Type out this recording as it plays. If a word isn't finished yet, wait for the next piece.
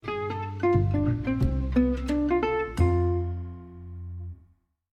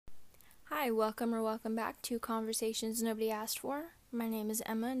Welcome back to Conversations Nobody Asked For. My name is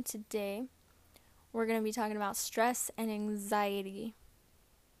Emma, and today we're going to be talking about stress and anxiety.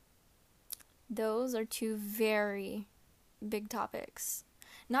 Those are two very big topics.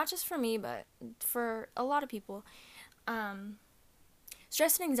 Not just for me, but for a lot of people.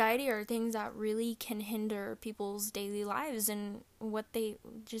 Stress and anxiety are things that really can hinder people's daily lives and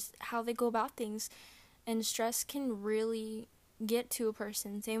how they go about things. And stress can really get to a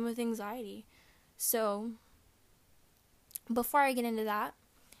person. Same with anxiety. So, before I get into that,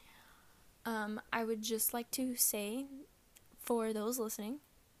 I would just like to say, for those listening,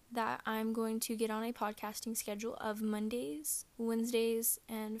 that I'm going to get on a podcasting schedule of Mondays, Wednesdays,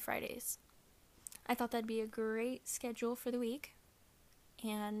 and Fridays. I thought that'd be a great schedule for the week,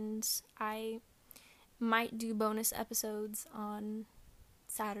 and I might do bonus episodes on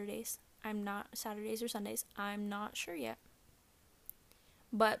Saturdays. Saturdays or Sundays. I'm not sure yet.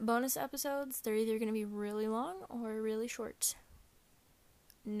 But bonus episodes, they're either going to be really long or really short.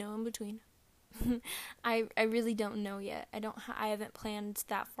 No in between. I really don't know yet. I haven't planned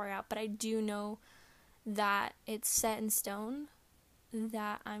that far out, but I do know that it's set in stone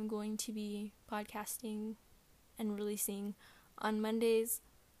that I'm going to be podcasting and releasing on Mondays,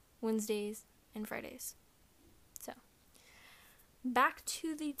 Wednesdays, and Fridays. So, back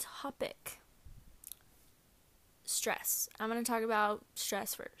to the topic. Stress. I'm going to talk about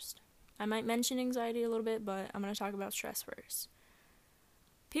stress first. I might mention anxiety a little bit, but I'm going to talk about stress first.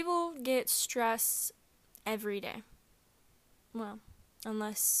 People get stress every day. Well,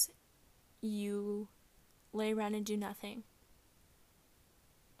 unless you lay around and do nothing.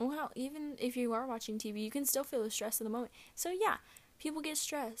 Well, even if you are watching TV, you can still feel the stress of the moment. So yeah, people get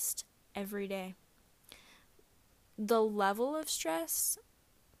stressed every day. The level of stress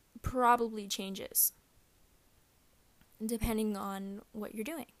probably changes depending on what you're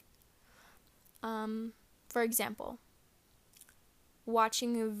doing. For example,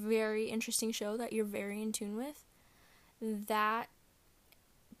 watching a very interesting show that you're very in tune with, that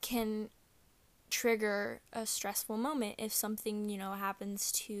can trigger a stressful moment if something,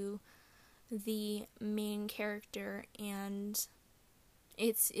 happens to the main character and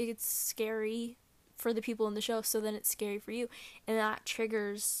it's scary for the people in the show, so then it's scary for you, and that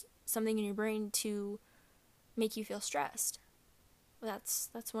triggers something in your brain to make you feel stressed. That's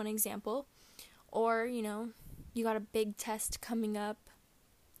one example. Or, you got a big test coming up,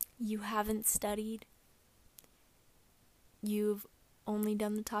 you haven't studied, you've only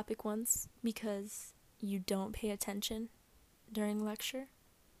done the topic once because you don't pay attention during lecture,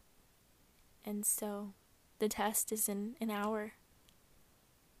 and so the test is in an hour.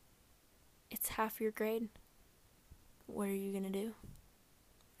 It's half your grade. What are you going to do?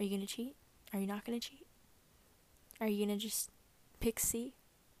 Are you going to cheat? Are you not going to cheat? Are you going to just pick C?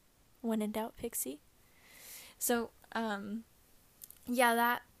 When in doubt, pick C. So,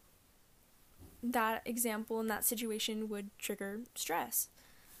 that example in that situation would trigger stress.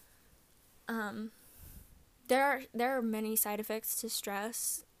 There are many side effects to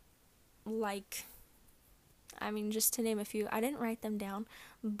stress, just to name a few. I didn't write them down,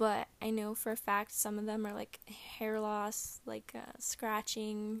 but I know for a fact some of them are like hair loss,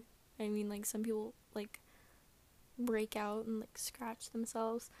 scratching. Some people break out and scratch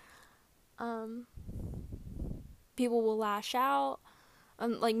themselves. People will lash out.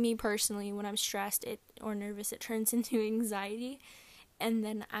 Me personally, when I'm stressed or nervous, it turns into anxiety, and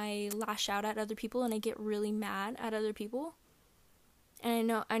then I lash out at other people and I get really mad at other people.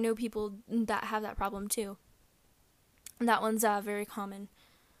 And I know people that have that problem too. That one's very common.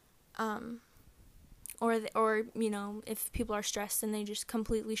 Or if people are stressed and they just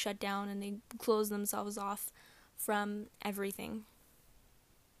completely shut down and they close themselves off from everything.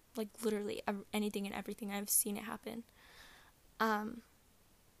 Literally anything and everything. I've seen it happen.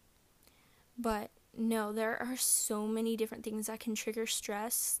 But no, there are so many different things that can trigger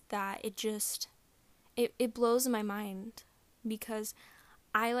stress that it blows my mind, because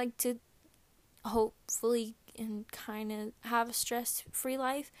I like to hopefully and kind of have a stress-free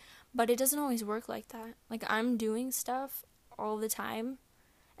life, but it doesn't always work like that. I'm doing stuff all the time,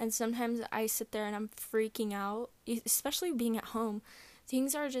 and sometimes I sit there and I'm freaking out, especially being at home.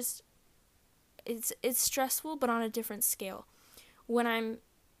 Things are just, it's stressful, but on a different scale. When I'm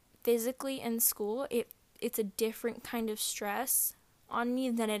physically in school, it's a different kind of stress on me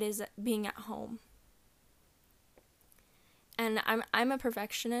than it is being at home. And I'm a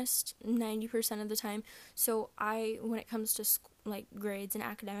perfectionist 90% of the time, so when it comes to grades and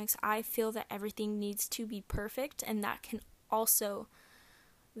academics, I feel that everything needs to be perfect, and that can also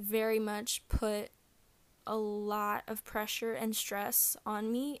very much put a lot of pressure and stress on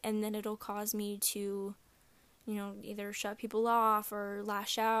me, and then it'll cause me to, either shut people off or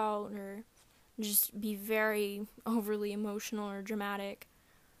lash out or just be very overly emotional or dramatic.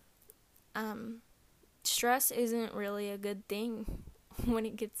 Stress isn't really a good thing when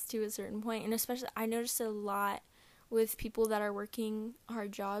it gets to a certain point, and especially I notice it a lot with people that are working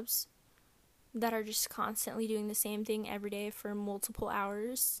hard jobs that are just constantly doing the same thing every day for multiple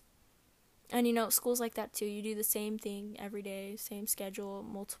hours. And school's like that too. You do the same thing every day, same schedule,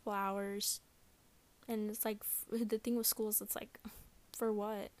 multiple hours. And it's like, the thing with school is, it's like, for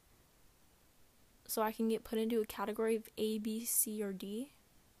what? So I can get put into a category of A, B, C, or D,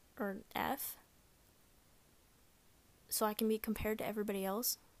 or F, so I can be compared to everybody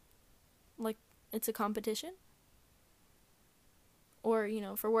else? Like, it's a competition? Or,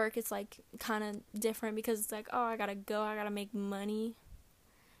 for work, it's like kind of different because it's like, oh, I gotta go, I gotta make money.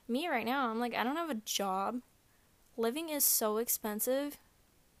 Me right now, I'm like, I don't have a job. Living is so expensive.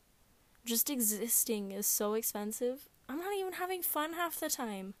 Just existing is so expensive. I'm not even having fun half the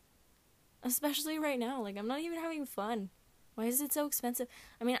time. Especially right now. Like, I'm not even having fun. Why is it so expensive?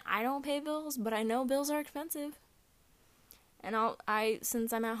 I mean, I don't pay bills, but I know bills are expensive. And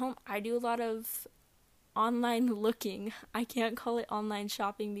since I'm at home, I do a lot of online looking. I can't call it online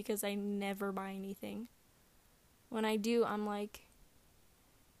shopping because I never buy anything. When I do, I'm like,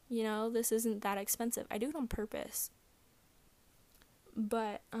 this isn't that expensive. I do it on purpose.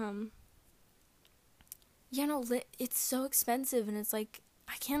 But, it's so expensive, and it's like,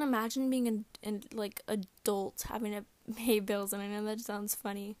 I can't imagine being an adult having to pay bills, and I know that sounds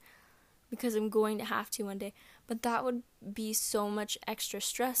funny, because I'm going to have to one day, but that would be so much extra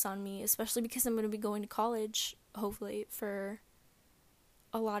stress on me, especially because I'm going to be going to college, hopefully, for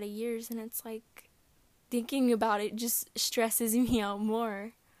a lot of years, and it's like, thinking about it just stresses me out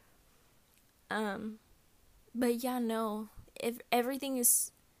more. But yeah, no, if everything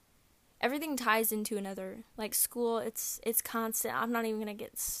ties into another. Like, school, it's constant. I'm not even going to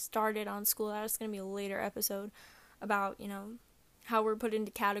get started on school. That's going to be a later episode about, how we're put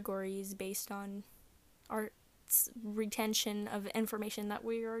into categories based on our retention of information that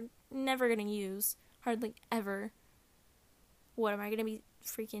we are never going to use. Hardly ever. What, am I going to be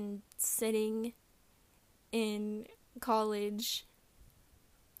freaking sitting in college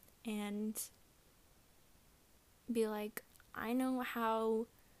and be like, I know how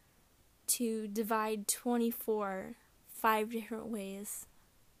to divide 24 5 different ways?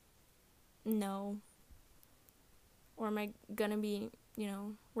 No. Or am I gonna be,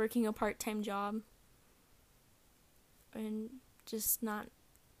 working a part-time job and just not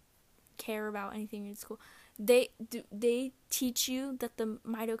care about anything in school? They teach you that the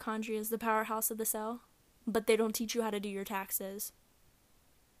mitochondria is the powerhouse of the cell, but they don't teach you how to do your taxes.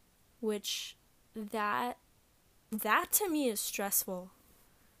 Which, that to me is stressful.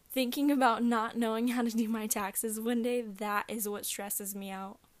 Thinking about not knowing how to do my taxes one day, that is what stresses me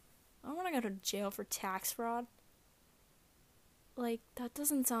out. I don't want to go to jail for tax fraud. Like, that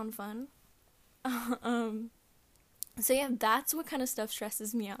doesn't sound fun. So yeah, that's what kind of stuff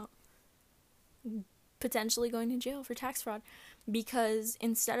stresses me out. Potentially going to jail for tax fraud. Because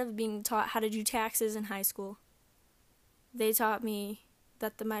instead of being taught how to do taxes in high school, they taught me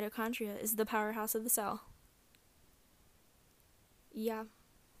that the mitochondria is the powerhouse of the cell. Yeah.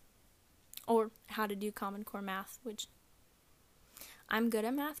 Or how to do Common Core math, which I'm good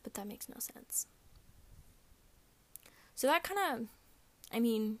at math, but that makes no sense. So that kind of,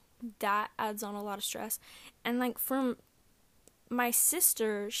 that adds on a lot of stress. And like, from my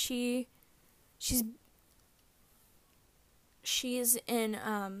sister, she's in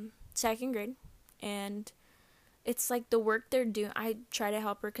second grade, and it's like the work they're doing, I try to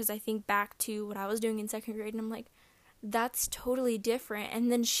help her because I think back to what I was doing in second grade, and I'm like, that's totally different.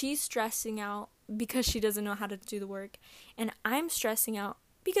 And then she's stressing out because she doesn't know how to do the work, and I'm stressing out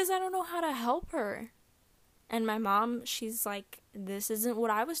because I don't know how to help her. And my mom, she's like, this isn't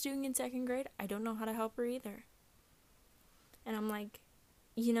what I was doing in second grade. I don't know how to help her either. And I'm like,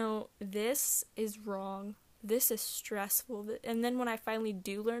 this is wrong. This is stressful. And then when I finally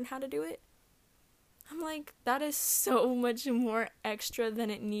do learn how to do it, I'm like, that is so much more extra than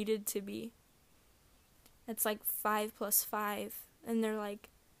it needed to be. It's like 5 plus 5. And they're like,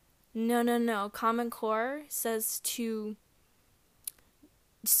 no. Common Core says to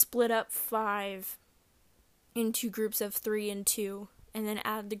split up 5 into groups of 3 and 2, and then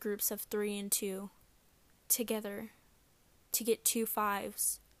add the groups of 3 and 2 together to get 2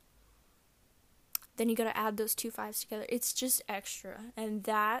 5s. Then you gotta add those 2 5s together. It's just extra, and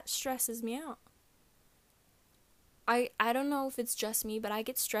that stresses me out. I don't know if it's just me, but I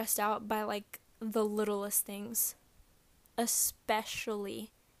get stressed out by like the littlest things,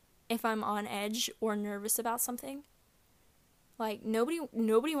 especially if I'm on edge or nervous about something. Like,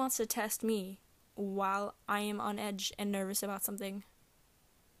 nobody wants to test me while I am on edge and nervous about something.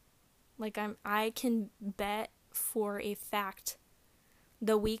 Like, I can bet for a fact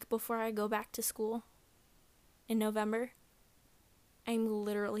the week before I go back to school in November, I'm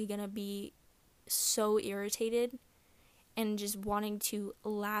literally gonna be so irritated and just wanting to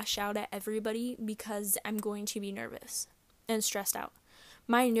lash out at everybody because I'm going to be nervous and stressed out.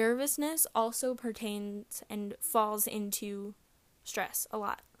 My nervousness also pertains and falls into stress a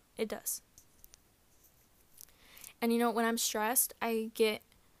lot. It does. And when I'm stressed, I get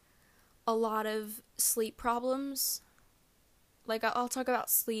a lot of sleep problems. Like, I'll talk about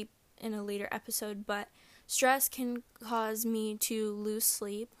sleep in a later episode, but stress can cause me to lose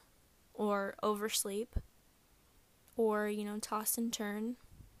sleep or oversleep or, toss and turn.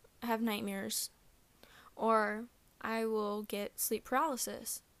 I have nightmares. Or I will get sleep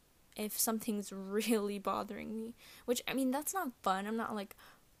paralysis if something's really bothering me. Which, that's not fun. I'm not like,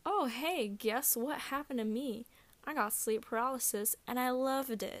 oh, hey, guess what happened to me? I got sleep paralysis and I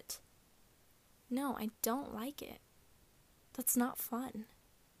loved it. No, I don't like it. That's not fun.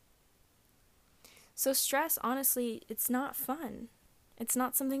 So stress, honestly, it's not fun. It's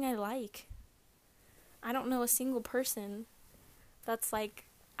not something I like. I don't know a single person that's like,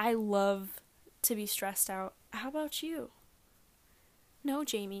 I love to be stressed out. How about you? No,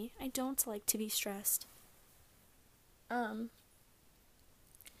 Jamie, I don't like to be stressed.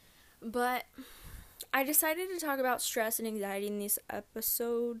 But I decided to talk about stress and anxiety in this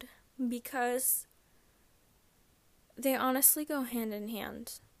episode because they honestly go hand in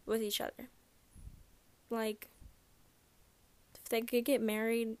hand with each other. Like, if they could get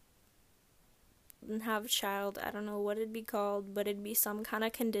married and have a child, I don't know what it'd be called, but it'd be some kind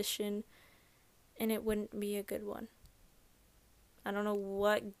of condition, and it wouldn't be a good one. I don't know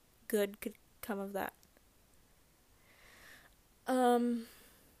what good could come of that.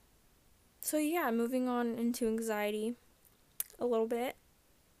 So yeah, moving on into anxiety a little bit.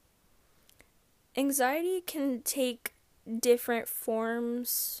 Anxiety can take different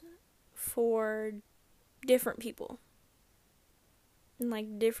forms for different people in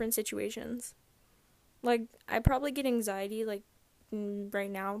like different situations. Like, I probably get anxiety like right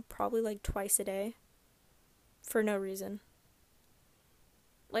now, probably like twice a day for no reason.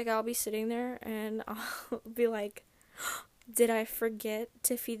 Like, I'll be sitting there and I'll be like, did I forget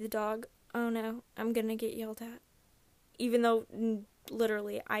to feed the dog? Oh no, I'm gonna get yelled at. Even though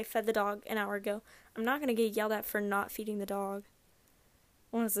literally I fed the dog an hour ago, I'm not gonna get yelled at for not feeding the dog.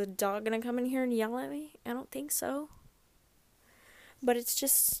 Well, is the dog gonna come in here and yell at me? I don't think so. But it's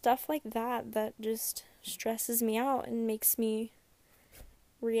just stuff like that just stresses me out and makes me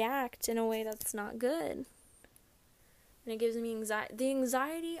react in a way that's not good. And it gives me anxiety. The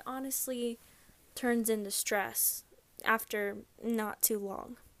anxiety honestly turns into stress after not too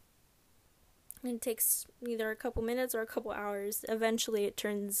long. And it takes either a couple minutes or a couple hours. Eventually it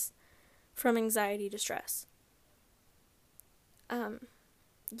turns from anxiety to stress.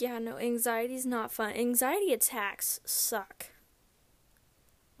 Anxiety's not fun. Anxiety attacks suck.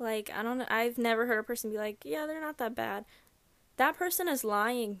 Like, I don't know, I've never heard a person be like, yeah, they're not that bad. That person is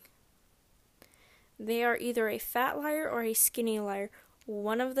lying. They are either a fat liar or a skinny liar.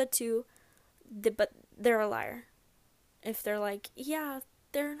 One of the two, but they're a liar. If they're like, yeah,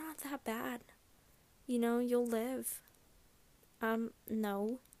 they're not that bad. You'll live.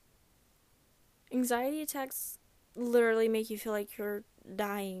 No. Anxiety attacks literally make you feel like you're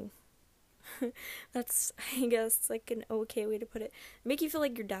dying. That's, I guess, like an okay way to put it. Make you feel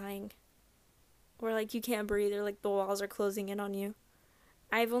like you're dying. Or like you can't breathe, or like the walls are closing in on you.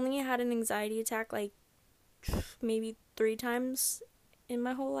 I've only had an anxiety attack like maybe 3 times in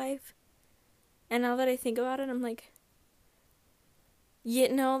my whole life. And now that I think about it, I'm like,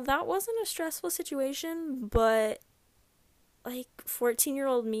 that wasn't a stressful situation, but like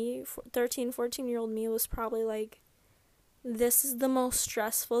 14-year-old me, 13, 14-year-old me was probably like, this is the most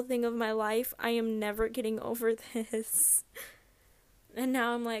stressful thing of my life. I am never getting over this. And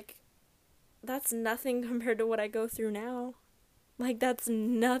now I'm like, that's nothing compared to what I go through now. Like, that's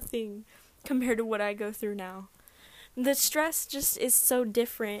nothing compared to what I go through now. The stress just is so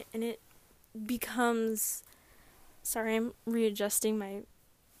different, and it becomes... Sorry, I'm readjusting my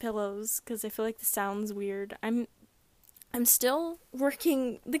pillows because I feel like this sounds weird. I'm still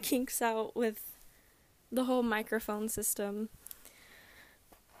working the kinks out with the whole microphone system.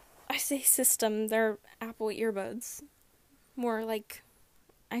 I say system, they're Apple earbuds. More like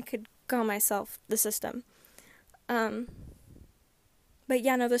I could call myself the system. But But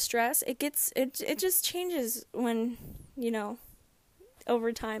yeah, no, the stress, it just changes when,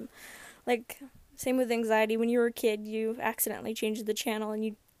 over time. Like, same with anxiety. When you were a kid, you accidentally changed the channel and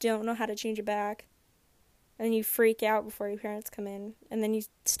you don't know how to change it back. And you freak out before your parents come in. And then you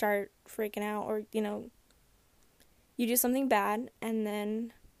start freaking out, or, you do something bad, and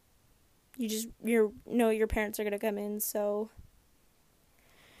then you know your parents are going to come in, so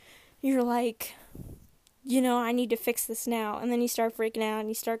you're like, I need to fix this now. And then you start freaking out and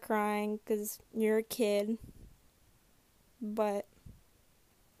you start crying because you're a kid. But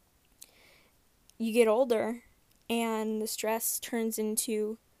you get older and the stress turns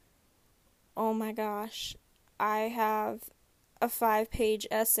into, oh my gosh, I have a 5-page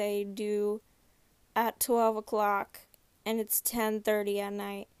essay due at 12 o'clock and it's 10:30 at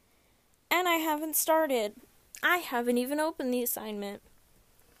night. And I haven't started. I haven't even opened the assignment.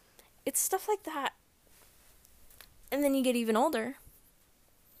 It's stuff like that. And then you get even older.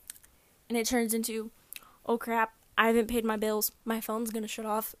 And it turns into, oh crap, I haven't paid my bills. My phone's going to shut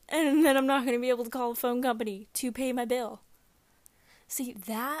off. And then I'm not going to be able to call a phone company to pay my bill. See,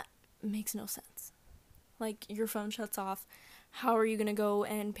 that makes no sense. Like, your phone shuts off. How are you going to go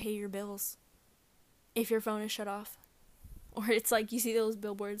and pay your bills if your phone is shut off? Or it's like, you see those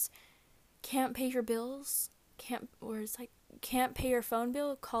billboards, can't pay your bills? Can't pay your phone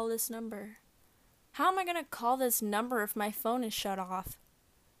bill? Call this number. How am I going to call this number if my phone is shut off?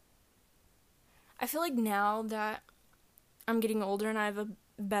 I feel like now that I'm getting older and I have a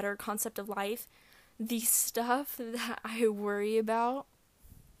better concept of life, the stuff that I worry about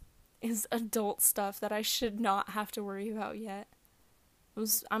is adult stuff that I should not have to worry about yet.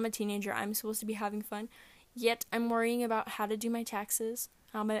 I'm a teenager. I'm supposed to be having fun. Yet I'm worrying about how to do my taxes,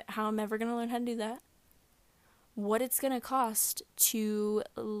 how I'm ever going to learn how to do that, what it's going to cost to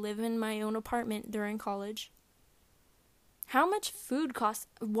live in my own apartment during college, how much food costs.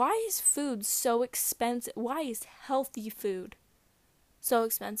 Why is food so expensive? Why is healthy food so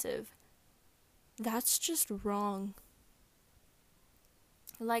expensive? That's just wrong.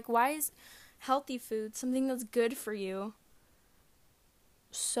 Like, why is healthy food, something that's good for you,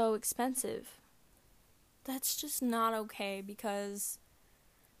 so expensive? That's just not okay, because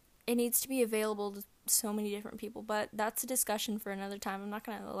it needs to be available to so many different people. But that's a discussion for another time. I'm not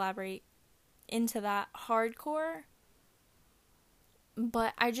going to elaborate into that hardcore.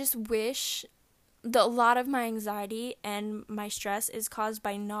 But I just wish that a lot of my anxiety and my stress is caused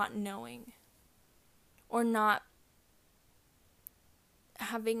by not knowing. Or not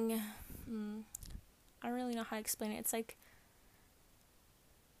having, I don't really know how to explain it. It's like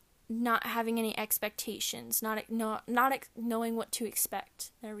not having any expectations, not knowing what to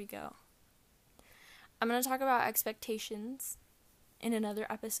expect. There we go. I'm going to talk about expectations in another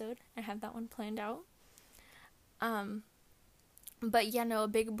episode. I have that one planned out. But yeah, no, a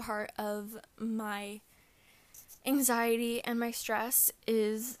big part of my anxiety and my stress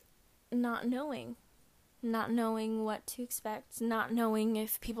is not knowing what to expect, not knowing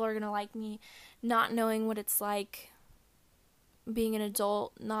if people are going to like me, not knowing what it's like being an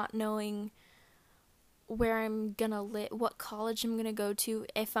adult, not knowing where I'm going to live, what college I'm going to go to,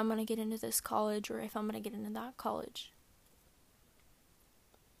 if I'm going to get into this college or if I'm going to get into that college.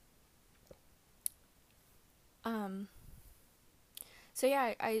 So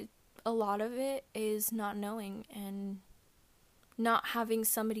yeah, a lot of it is not knowing and not having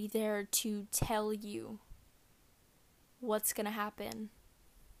somebody there to tell you what's going to happen.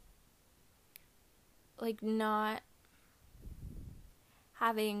 Like, not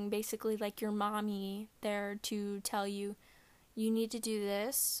having basically like your mommy there to tell you, you need to do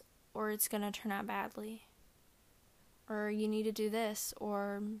this or it's going to turn out badly. Or you need to do this,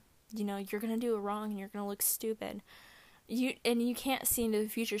 or, you're going to do it wrong and you're going to look stupid. You can't see into the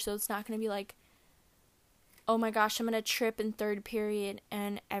future, so it's not going to be like, oh my gosh, I'm going to trip in third period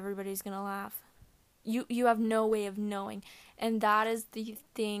and everybody's going to laugh. You have no way of knowing. And that is the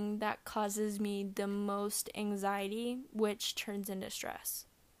thing that causes me the most anxiety, which turns into stress.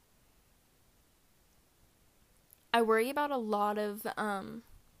 I worry about a lot of,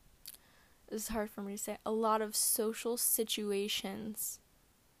 this is hard for me to say, a lot of social situations.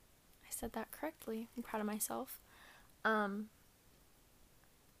 I said that correctly. I'm proud of myself. I'm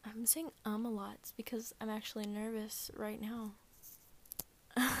saying a lot. It's because I'm actually nervous right now.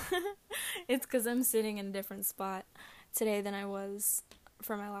 It's because I'm sitting in a different spot today than I was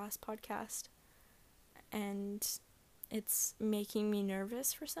for my last podcast. And it's making me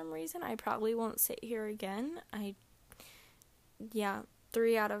nervous for some reason. I probably won't sit here again.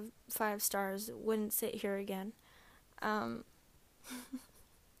 3 out of 5 stars, wouldn't sit here again. I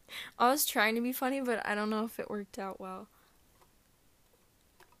was trying to be funny, but I don't know if it worked out well.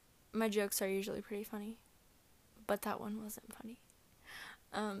 my jokes are usually pretty funny, but that one wasn't funny.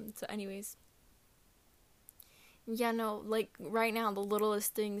 So anyways, yeah, no, like, right now, the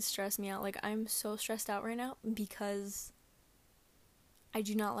littlest things stress me out. Like, I'm so stressed out right now because I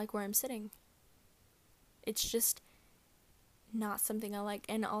do not like where I'm sitting. It's just not something I like.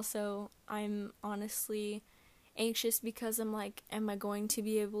 And also, I'm honestly anxious because I'm like, am I going to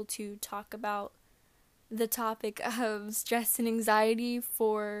be able to talk about the topic of stress and anxiety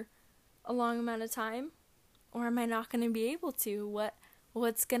for a long amount of time? Or am I not going to be able to?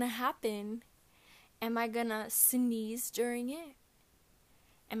 What's going to happen? Am I going to sneeze during it?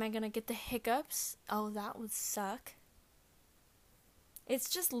 Am I going to get the hiccups? Oh, that would suck. It's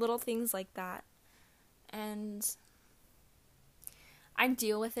just little things like that. And I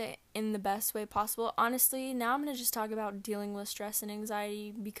deal with it in the best way possible. Honestly, now I'm going to just talk about dealing with stress and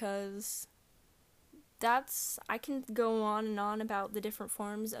anxiety because I can go on and on about the different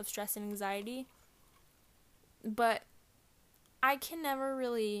forms of stress and anxiety, but I can't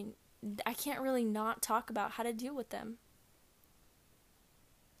really not talk about how to deal with them.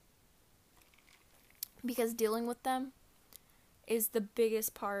 Because dealing with them is the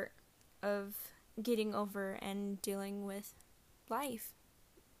biggest part of getting over and dealing with life.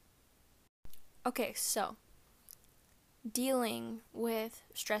 Okay, so dealing with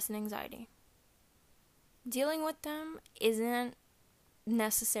stress and anxiety. Dealing with them isn't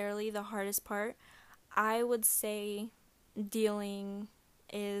necessarily the hardest part. I would say dealing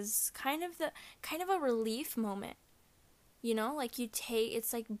is kind of a relief moment. You know, like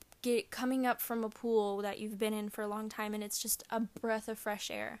it's like coming up from a pool that you've been in for a long time and it's just a breath of fresh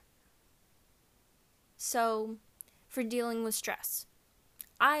air. So, for dealing with stress,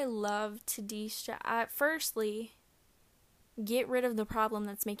 I love to de-stress. Firstly, get rid of the problem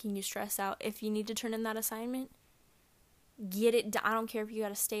that's making you stress out. If you need to turn in that assignment, get it done. I don't care if you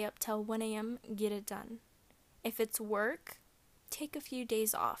gotta stay up till 1 a.m., get it done. If it's work, take a few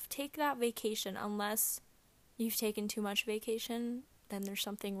days off. Take that vacation. Unless you've taken too much vacation, then there's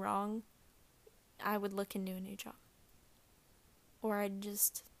something wrong. I would look into a new job. Or I'd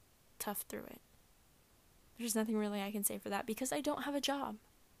just tough through it. There's nothing really I can say for that because I don't have a job.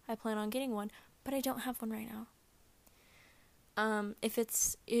 I plan on getting one, but I don't have one right now. If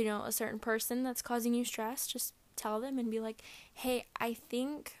it's, a certain person that's causing you stress, just tell them and be like, hey, I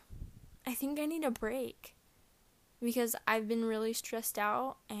think I need a break because I've been really stressed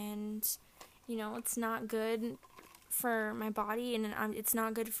out and, it's not good for my body and it's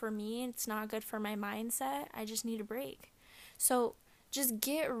not good for me. It's not good for my mindset. I just need a break. So just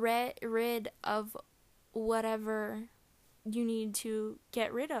get rid of whatever you need to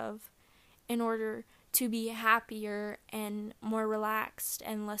get rid of in order to be happier and more relaxed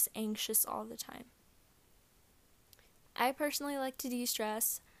and less anxious all the time. I personally like to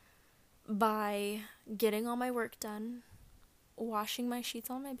de-stress by getting all my work done, washing my sheets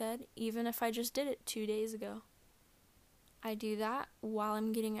on my bed, even if I just did it 2 days ago. I do that while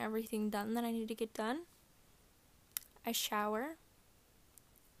I'm getting everything done that I need to get done. I shower.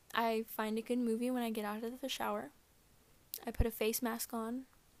 I find a good movie when I get out of the shower. I put a face mask on.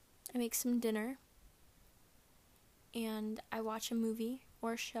 I make some dinner. And I watch a movie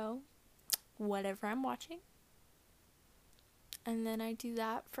or a show, whatever I'm watching. And then I do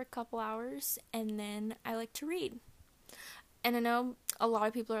that for a couple hours, and then I like to read. And I know a lot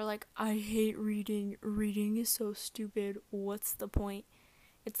of people are like, I hate reading. Reading is so stupid. What's the point?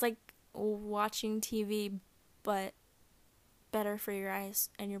 It's like watching TV, but better for your eyes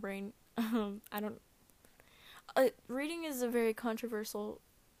and your brain. Reading is a very controversial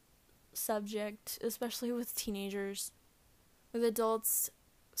subject, especially with teenagers. With adults,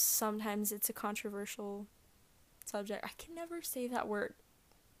 sometimes it's a controversial subject. I can never say that word.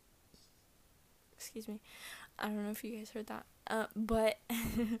 Excuse me. I don't know if you guys heard that. But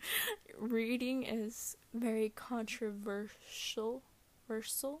reading is very controversial.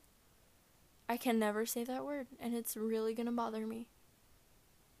 I can never say that word, and it's really gonna bother me.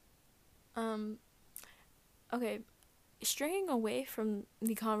 Okay, straying away from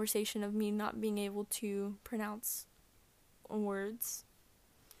the conversation of me not being able to pronounce words,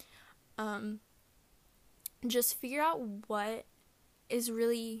 just figure out what is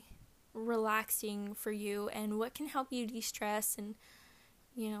really relaxing for you and what can help you de-stress and,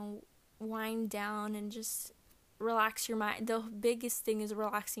 wind down and just relax your mind. The biggest thing is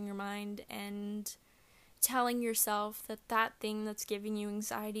relaxing your mind and telling yourself that thing that's giving you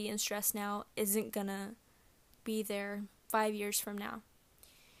anxiety and stress now isn't gonna be there 5 years from now.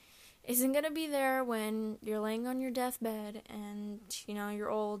 Isn't gonna be there when you're laying on your deathbed and,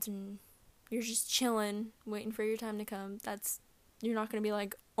 you're old and you're just chilling, waiting for your time to come. That's You're not going to be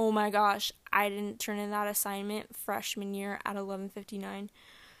like, oh my gosh, I didn't turn in that assignment freshman year at 11:59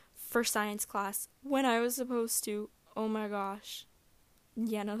 for science class when I was supposed to. Oh my gosh.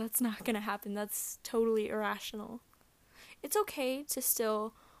 Yeah, no, that's not going to happen. That's totally irrational. It's okay to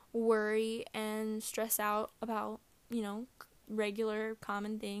still worry and stress out about, regular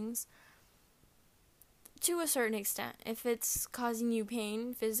common things to a certain extent. If it's causing you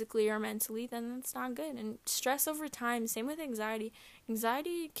pain physically or mentally, then that's not good. And stress over time, same with anxiety.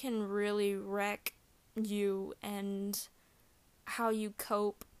 Anxiety can really wreck you and how you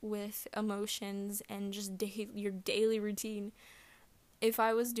cope with emotions and just your daily routine. If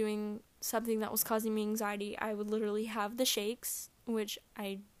I was doing something that was causing me anxiety, I would literally have the shakes,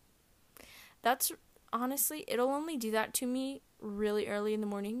 that's honestly, it'll only do that to me really early in the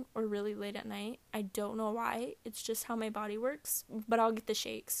morning or really late at night. I don't know why. It's just how my body works, but I'll get the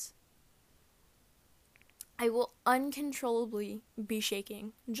shakes. I will uncontrollably be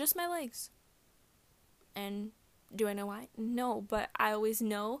shaking, just my legs. And do I know why? No, but I always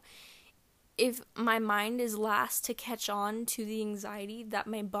know if my mind is last to catch on to the anxiety that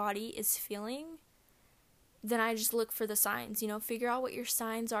my body is feeling, then I just look for the signs, figure out what your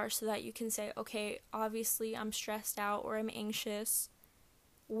signs are so that you can say, okay, obviously I'm stressed out or I'm anxious.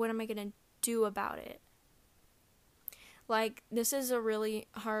 What am I going to do about it? Like, this is a really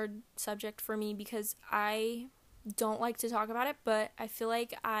hard subject for me because I don't like to talk about it, but I feel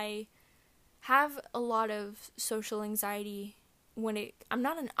like I have a lot of social anxiety I'm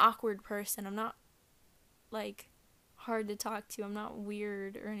not an awkward person. I'm not, hard to talk to. I'm not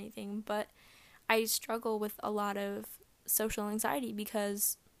weird or anything, but I struggle with a lot of social anxiety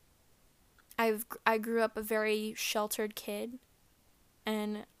because I grew up a very sheltered kid,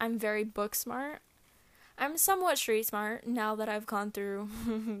 and I'm very book smart. I'm somewhat street smart now that I've gone through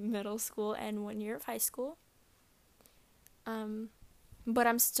middle school and 1 year of high school. But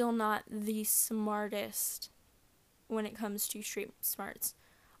I'm still not the smartest when it comes to street smarts.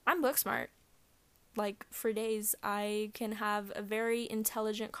 I'm book smart. For days, I can have a very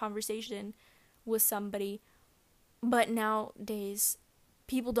intelligent conversation with somebody, but nowadays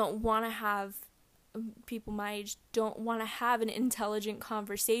people my age don't want to have an intelligent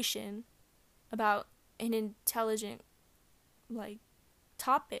conversation about an intelligent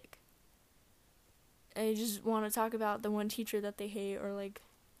topic. They just want to talk about the one teacher that they hate or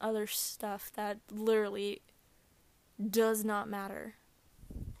other stuff that literally does not matter.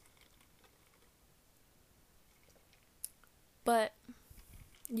 But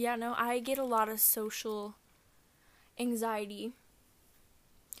yeah, no, I get a lot of social anxiety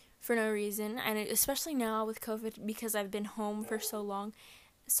for no reason, and especially now with COVID because I've been home for so long.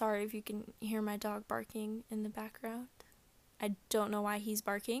 Sorry if you can hear my dog barking in the background. I don't know why he's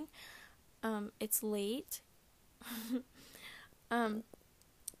barking. It's late.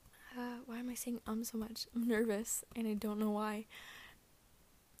 Why am I saying so much? I'm nervous, and I don't know why.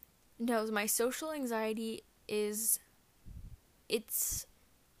 No, my social anxiety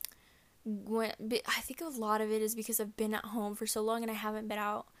I think a lot of it is because I've been at home for so long and I haven't been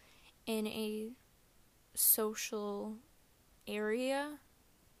out in a social area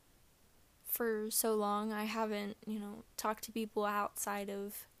for so long. I haven't, talked to people outside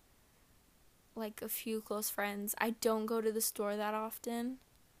of a few close friends. I don't go to the store that often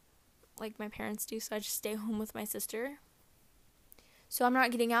like my parents do, so I just stay home with my sister. So I'm not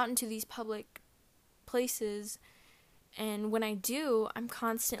getting out into these public places. And when I do, I'm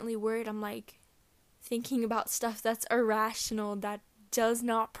constantly worried. I'm thinking about stuff that's irrational, that does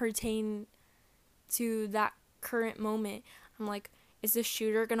not pertain to that current moment. I'm is the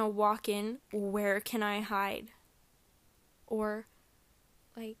shooter gonna walk in? Where can I hide? Or,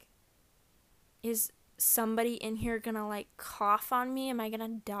 is somebody in here gonna, cough on me? Am I gonna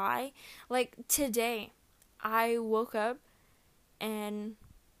die? Today, I woke up and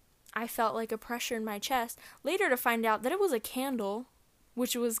I felt a pressure in my chest, later to find out that it was a candle,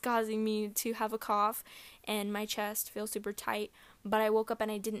 which was causing me to have a cough and my chest feel super tight, but I woke up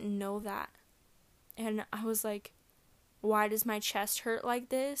and I didn't know that. And I was why does my chest hurt like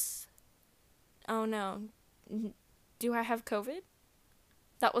this? Oh no, do I have COVID?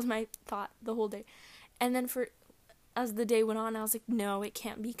 That was my thought the whole day. And then as the day went on, I was no, it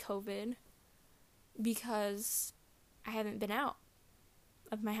can't be COVID, because I haven't been out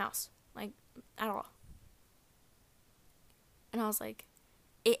of my house, at all. And I was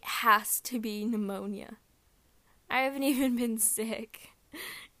it has to be pneumonia. I haven't even been sick.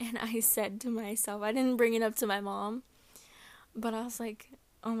 And I said to myself, I didn't bring it up to my mom, but I was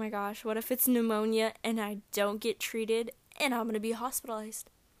oh my gosh, what if it's pneumonia and I don't get treated and I'm going to be hospitalized?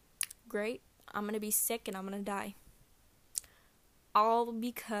 Great. I'm going to be sick and I'm going to die. All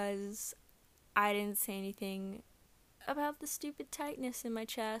because I didn't say anything about the stupid tightness in my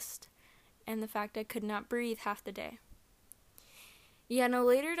chest and the fact I could not breathe half the day. Yeah, no,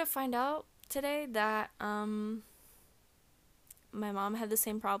 later to find out today that my mom had the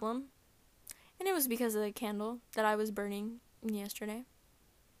same problem, and it was because of the candle that I was burning yesterday.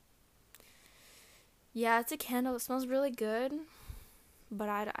 Yeah, it's a candle. It smells really good, but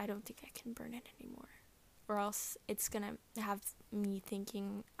I don't think I can burn it anymore, or else it's gonna have me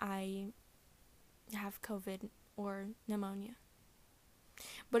thinking I have COVID or pneumonia.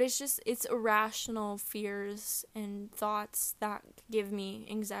 But it's irrational fears and thoughts that give me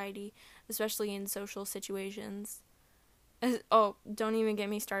anxiety, especially in social situations. Oh, don't even get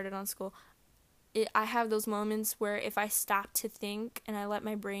me started on school. I have those moments where if I stop to think and I let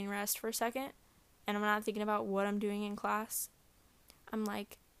my brain rest for a second, and I'm not thinking about what I'm doing in class, I'm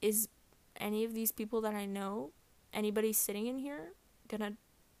like, is any of these people that I know, anybody sitting in here, gonna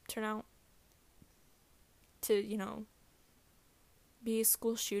turn out to, be a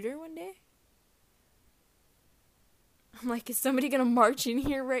school shooter one day? I'm like, is somebody gonna march in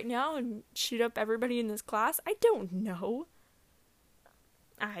here right now and shoot up everybody in this class? I don't know.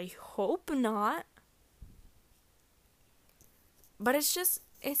 I hope not. But it's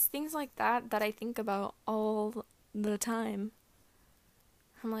things like that I think about all the time.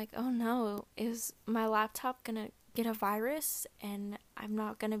 I'm like, oh no, is my laptop gonna get a virus and I'm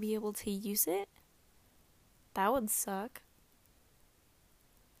not gonna be able to use it? That would suck.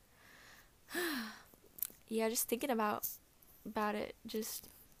 Yeah, just thinking about it just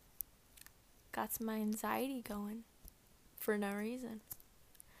got my anxiety going for no reason.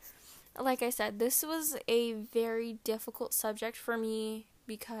 Like I said, this was a very difficult subject for me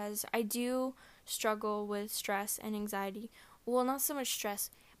because I do struggle with stress and anxiety. Well, not so much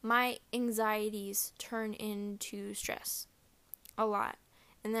stress. My anxieties turn into stress a lot.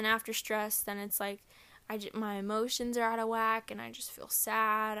 And then after stress, then it's like my emotions are out of whack and I just feel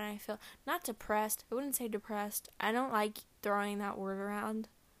sad and I feel not depressed. I wouldn't say depressed. I don't like throwing that word around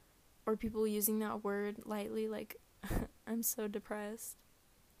or people using that word lightly, like I'm so depressed.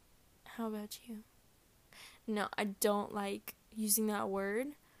 How about you? No, I don't like using that word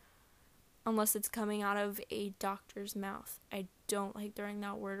unless it's coming out of a doctor's mouth. I don't like throwing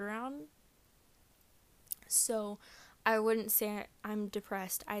that word around. So I wouldn't say I'm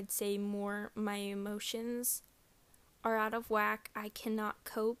depressed. I'd say more my emotions are out of whack. I cannot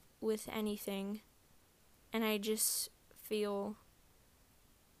cope with anything. And I just feel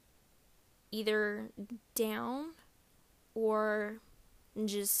either down or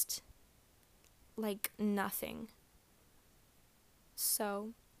just like nothing.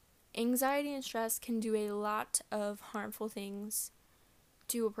 So anxiety and stress can do a lot of harmful things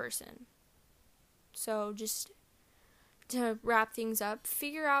to a person. So just to wrap things up,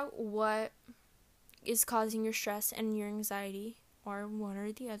 figure out what is causing your stress and your anxiety, or one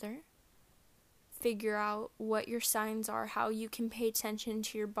or the other. Figure out what your signs are, how you can pay attention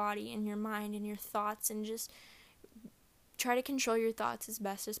to your body and your mind and your thoughts, and just try to control your thoughts as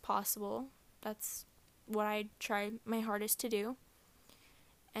best as possible. That's what I try my hardest to do.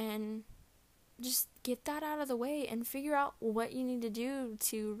 And just get that out of the way and figure out what you need to do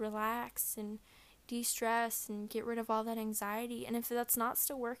to relax and de-stress and get rid of all that anxiety. And if that's not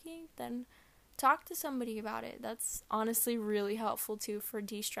still working, then talk to somebody about it. That's honestly really helpful too for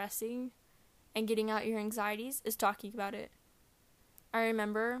de-stressing and getting out your anxieties, is talking about it. I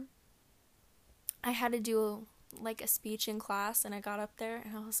remember I had to do a speech in class, and I got up there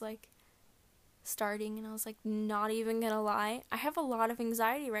and I was like starting and I was like, not even gonna lie, I have a lot of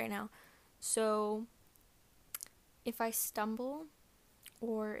anxiety right now. So if I stumble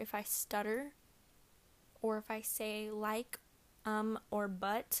or if I stutter or if I say or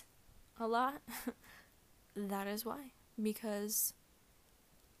but a lot, that is why. Because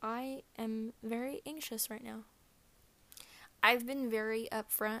I am very anxious right now. I've been very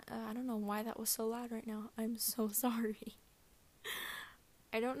upfront. I don't know why that was so loud right now. I'm so sorry.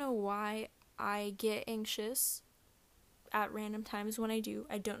 I don't know why I get anxious at random times when I do.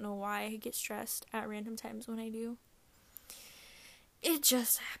 I don't know why I get stressed at random times when I do. It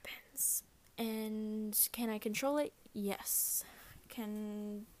just happens. And can I control it? Yes.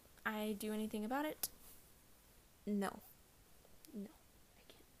 Can I do anything about it? No. No, I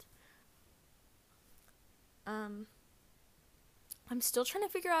can't. I'm still trying to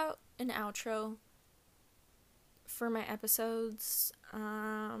figure out an outro for my episodes.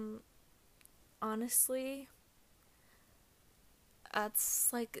 Honestly,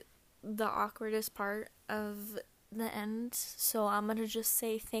 that's the awkwardest part of the end. So I'm gonna just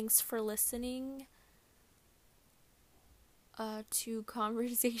say thanks for listening. to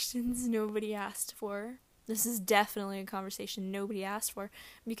conversations nobody asked for. This is definitely a conversation nobody asked for,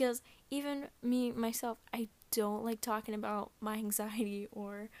 because even me, myself, I don't like talking about my anxiety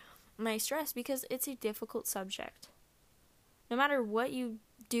or my stress because it's a difficult subject. No matter what you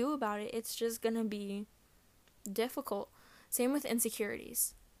do about it, it's just gonna be difficult. Same with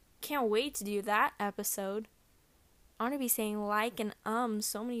insecurities. Can't wait to do that episode. I want to be saying like and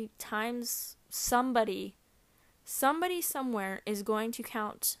so many times. Somebody somewhere is going to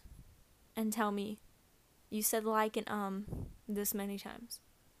count and tell me you said like and this many times.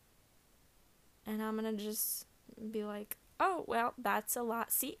 And I'm gonna just be like, oh, well, that's a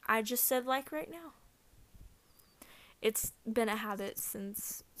lot. See, I just said like right now. It's been a habit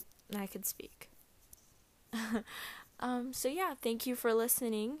since I could speak. So yeah, thank you for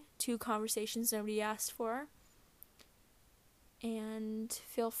listening to Conversations Nobody Asked For. And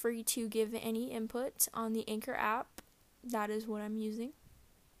feel free to give any input on the Anchor app. That is what I'm using.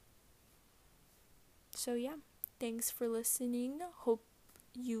 So yeah, thanks for listening. Hope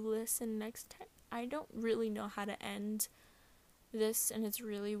you listen next time. I don't really know how to end this, and it's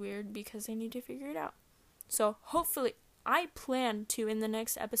really weird because I need to figure it out. So hopefully, I plan to, in the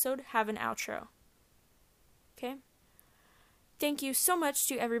next episode, have an outro. Okay? Thank you so much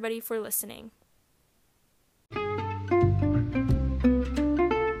to everybody for listening.